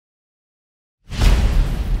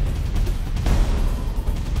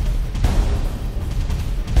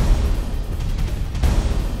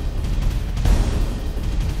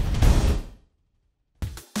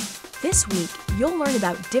This week, you'll learn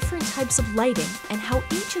about different types of lighting and how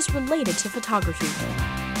each is related to photography.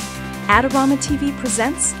 AdoramaTV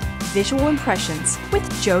Presents Visual Impressions with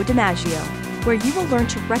Joe DiMaggio, where you will learn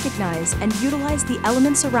to recognize and utilize the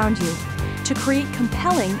elements around you to create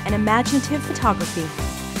compelling and imaginative photography.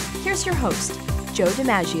 Here's your host, Joe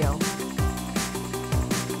DiMaggio.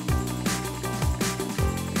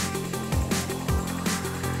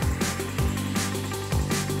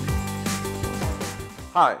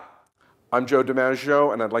 Hi, I'm Joe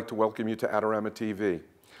DiMaggio, and I'd like to welcome you to Adorama TV.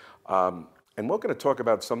 And we're going to talk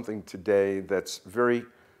about something today that's very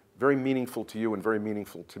meaningful to you and very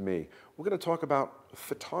meaningful to me. We're going to talk about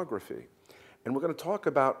photography, and we're going to talk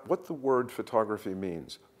about what the word photography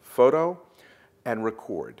means. Photo and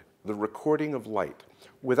record, the recording of light.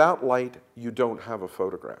 Without light, you don't have a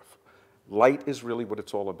photograph. Light is really what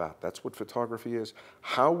it's all about. That's what photography is.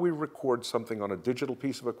 How we record something on a digital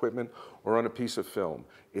piece of equipment or on a piece of film.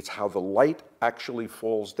 It's how the light actually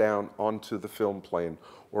falls down onto the film plane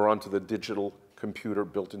or onto the digital computer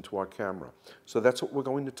built into our camera. So that's what we're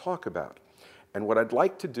going to talk about. And what I'd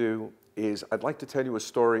like to do is I'd like to tell you a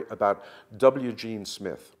story about W. Gene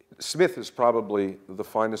Smith. Smith is probably the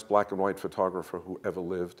finest black and white photographer who ever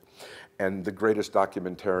lived and the greatest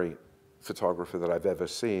documentary photographer that I've ever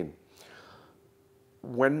seen.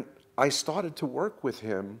 When I started to work with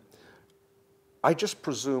him, I just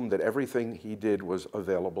presumed that everything he did was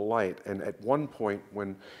available light. And at one point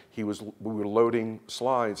when we were loading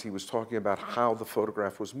slides, he was talking about how the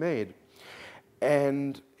photograph was made.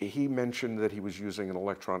 And he mentioned that he was using an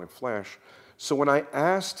electronic flash. So when I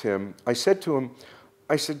asked him, I said to him,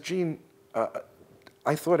 I said, Gene,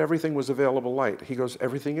 I thought everything was available light. He goes,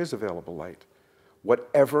 everything is available light.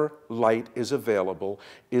 Whatever light is available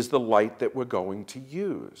is the light that we're going to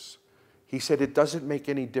use. He said it doesn't make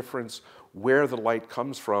any difference where the light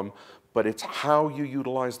comes from, but it's how you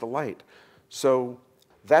utilize the light. So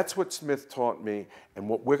that's what Smith taught me, and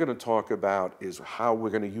what we're going to talk about is how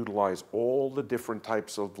we're going to utilize all the different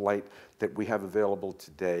types of light that we have available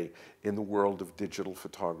today in the world of digital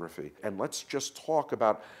photography. And let's just talk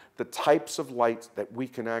about the types of lights that we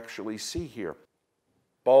can actually see here.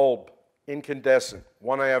 Bulb. Incandescent,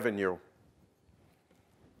 one avenue.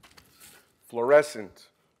 Fluorescent,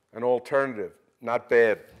 an alternative, not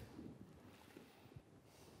bad.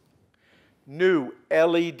 New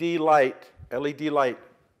LED light,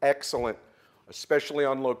 excellent, especially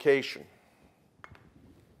on location.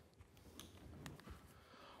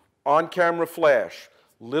 On-camera flash,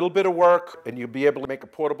 little bit of work and you'll be able to make a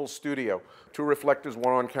portable studio. 2 reflectors, 1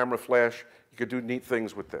 on-camera flash, you could do neat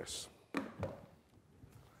things with this.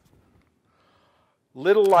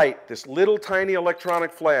 Little light, this little tiny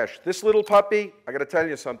electronic flash. This little puppy, I got to tell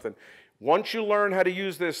you something. Once you learn how to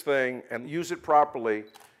use this thing and use it properly,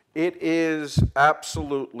 it is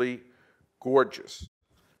absolutely gorgeous.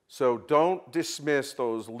 So don't dismiss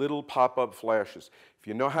those little pop-up flashes. If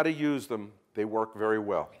you know how to use them, they work very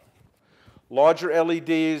well. Larger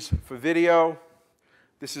LEDs for video.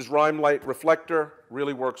 This is Limelight reflector,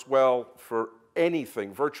 really works well for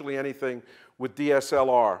anything, virtually anything with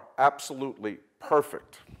DSLR, absolutely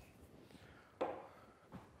perfect.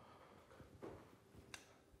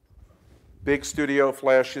 Big studio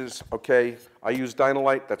flashes, okay. I use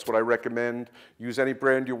Dynalite, that's what I recommend. Use any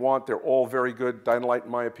brand you want, they're all very good. Dynalite,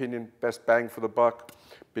 in my opinion, best bang for the buck.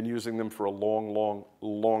 Been using them for a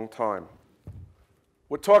long time.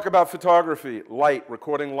 We'll talk about photography, light,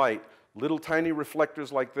 recording light. Little tiny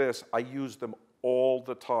reflectors like this, I use them all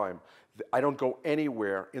the time. I don't go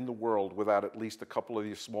anywhere in the world without at least a couple of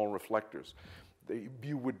these small reflectors.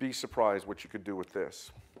 You would be surprised what you could do with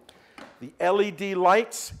this. The LED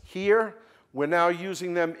lights here, we're now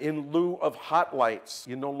using them in lieu of hot lights.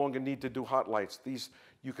 You no longer need to do hot lights. These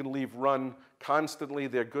you can leave run constantly.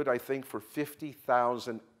 They're good, I think, for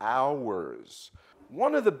 50,000 hours.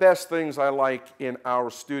 One of the best things I like in our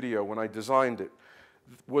studio when I designed it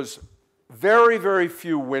was very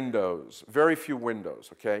few windows,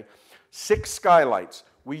 okay? 6 skylights.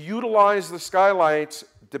 We utilize the skylights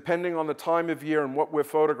depending on the time of year and what we're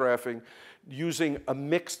photographing, using a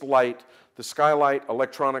mixed light, the skylight,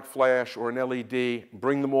 electronic flash, or an LED,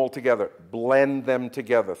 bring them all together, blend them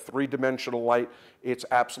together, 3-dimensional light, it's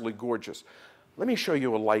absolutely gorgeous. Let me show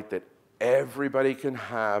you a light that everybody can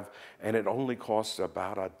have, and it only costs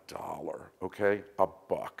about $1, okay?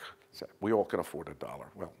 $1. So we all can afford $1.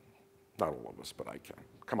 Well, not all of us, but I can.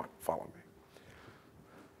 Come on, follow me.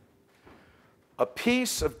 A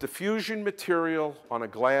piece of diffusion material on a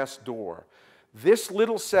glass door. This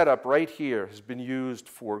little setup right here has been used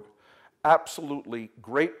for absolutely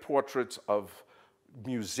great portraits of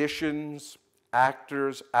musicians,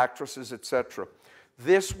 actors, actresses, etc.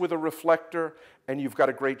 this with a reflector, and you've got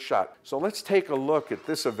a great shot. So let's take a look at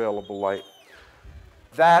this available light.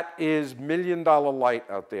 That is $1 million light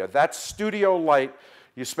out there. That's studio light.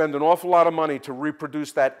 You spend an awful lot of money to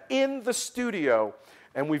reproduce that in the studio,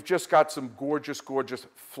 and we've just got some gorgeous, gorgeous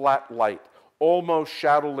flat light, almost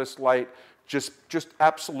shadowless light, just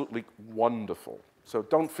absolutely wonderful. So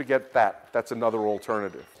don't forget that. That's another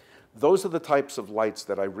alternative. Those are the types of lights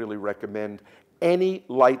that I really recommend. Any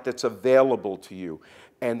light that's available to you.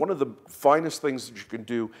 And one of the finest things that you can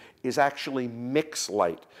do is actually mix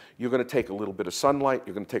light. You're going to take a little bit of sunlight,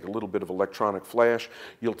 you're going to take a little bit of electronic flash,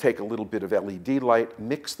 you'll take a little bit of LED light,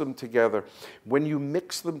 mix them together. When you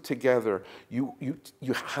mix them together, you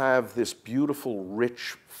have this beautiful,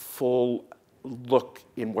 rich, full look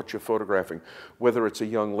in what you're photographing, whether it's a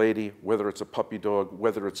young lady, whether it's a puppy dog,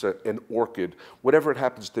 whether it's an orchid, whatever it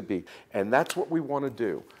happens to be. And that's what we want to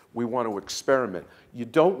do. We want to experiment. You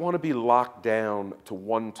don't want to be locked down to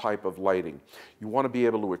one type of lighting. You want to be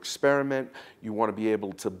able to experiment, you want to be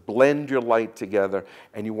able to blend your light together,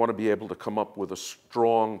 and you want to be able to come up with a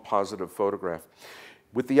strong, positive photograph.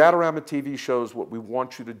 With the Adorama TV shows, what we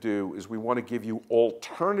want you to do is we want to give you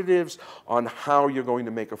alternatives on how you're going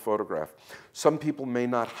to make a photograph. Some people may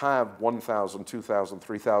not have $1,000, $2,000,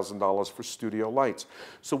 $3,000 for studio lights.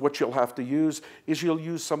 So what you'll have to use is you'll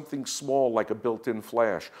use something small like a built-in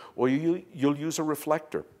flash, or you'll use a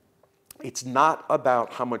reflector. It's not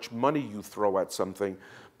about how much money you throw at something,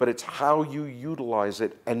 but it's how you utilize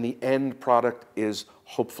it, and the end product is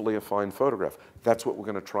hopefully a fine photograph. That's what we're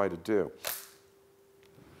going to try to do.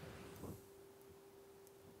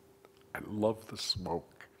 I love the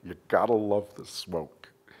smoke. You gotta love the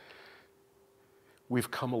smoke.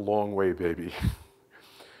 We've come a long way, baby.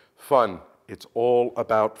 Fun. It's all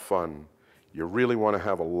about fun. You really want to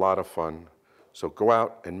have a lot of fun. So go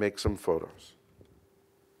out and make some photos.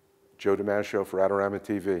 Joe DiMaggio for Adorama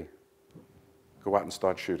TV. Go out and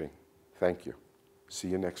start shooting. Thank you. See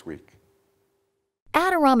you next week.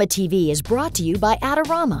 Adorama TV is brought to you by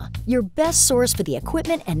Adorama, your best source for the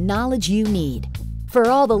equipment and knowledge you need. For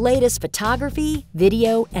all the latest photography,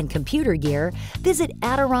 video, and computer gear, visit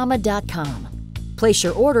Adorama.com. Place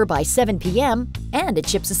your order by 7 p.m. and it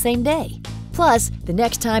ships the same day. Plus, the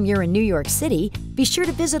next time you're in New York City, be sure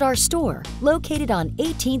to visit our store located on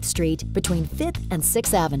 18th Street between 5th and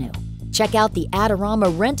 6th Avenue. Check out the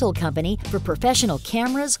Adorama Rental Company for professional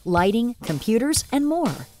cameras, lighting, computers, and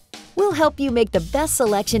more. We'll help you make the best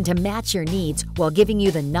selection to match your needs while giving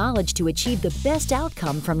you the knowledge to achieve the best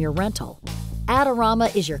outcome from your rental.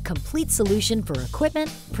 Adorama is your complete solution for equipment,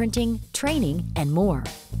 printing, training, and more.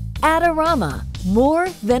 Adorama, more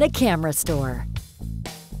than a camera store.